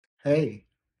Hey,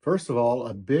 first of all,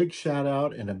 a big shout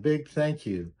out and a big thank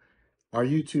you. Our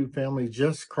YouTube family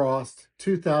just crossed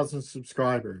 2,000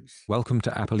 subscribers. Welcome to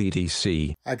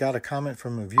AppleEDC. I got a comment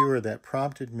from a viewer that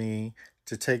prompted me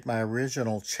to take my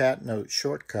original CHATNOTE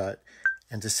shortcut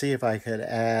and to see if I could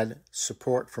add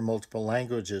support for multiple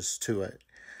languages to it.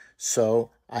 So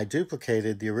I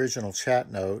duplicated the original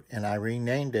CHATNOTE and I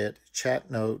renamed it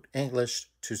CHATNOTE English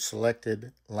to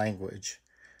Selected Language.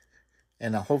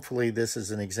 And hopefully this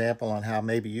is an example on how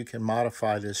maybe you can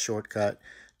modify this shortcut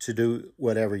to do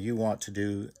whatever you want to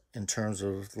do in terms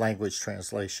of language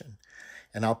translation.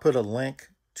 And I'll put a link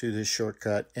to this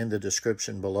shortcut in the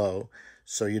description below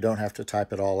so you don't have to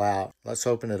type it all out. Let's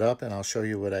open it up and I'll show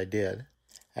you what I did.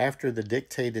 After the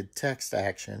dictated text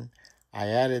action, I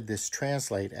added this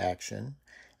translate action,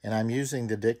 and I'm using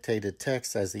the dictated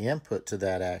text as the input to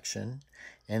that action.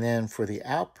 And then for the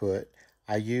output,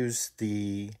 I use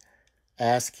the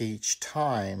ask each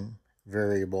time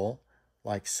variable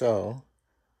like so.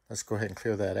 Let's go ahead and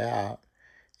clear that out.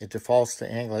 It defaults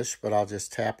to English, but I'll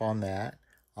just tap on that.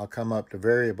 I'll come up to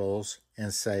variables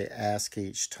and say ask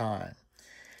each time.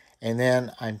 And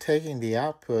then I'm taking the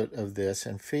output of this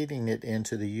and feeding it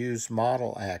into the use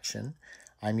model action.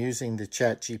 I'm using the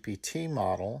ChatGPT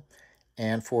model,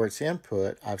 and for its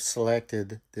input, I've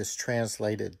selected this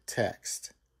translated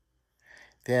text.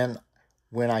 Then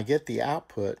when I get the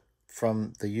output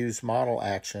from the use model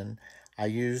action, I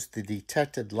use the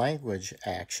detected language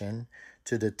action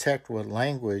to detect what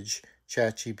language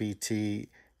ChatGPT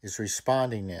is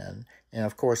responding in. And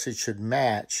of course, it should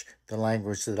match the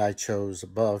language that I chose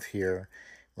above here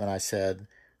when I said,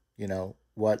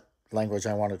 what language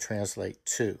I want to translate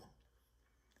to.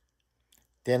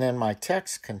 Then in my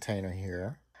text container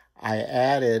here, I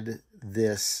added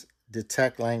this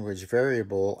detect language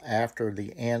variable after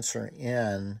the answer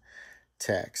in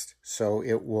text. So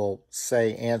it will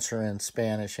say answer in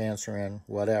Spanish, answer in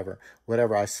whatever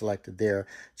I selected there,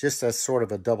 just as sort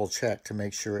of a double check to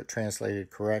make sure it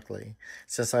translated correctly.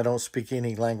 Since I don't speak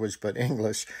any language but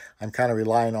English, I'm kind of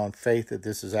relying on faith that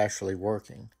this is actually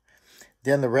working.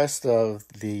 Then the rest of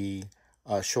the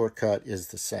shortcut is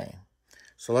the same.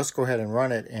 So let's go ahead and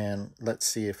run it and let's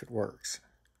see if it works.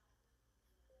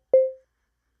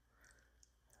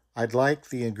 I'd like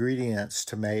the ingredients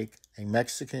to make a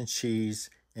Mexican cheese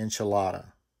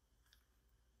enchilada.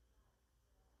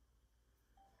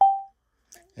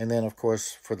 And then, of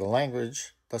course, for the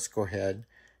language, let's go ahead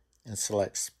and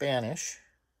select Spanish.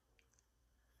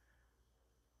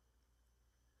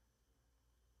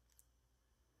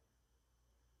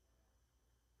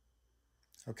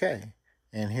 Okay,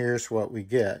 and here's what we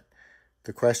get.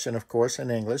 The question, of course,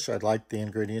 in English, I'd like the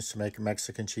ingredients to make a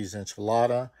Mexican cheese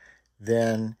enchilada.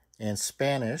 Then in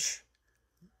Spanish,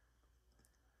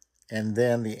 and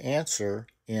then the answer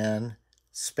in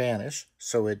Spanish.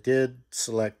 So it did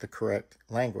select the correct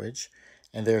language.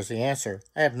 And there's the answer.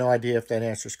 I have no idea if that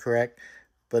answer is correct,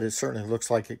 but it certainly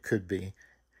looks like it could be.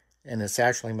 And it's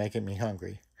actually making me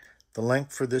hungry. The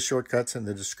link for this shortcut's in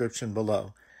the description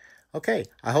below. Okay,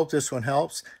 I hope this one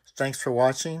helps. Thanks for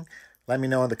watching. Let me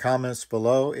know in the comments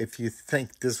below if you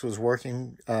think this was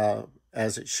working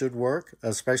as it should work,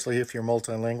 especially if you're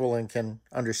multilingual and can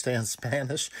understand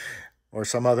Spanish or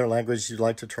some other language you'd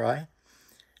like to try.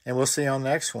 And we'll see you on the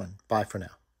next one. Bye for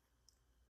now.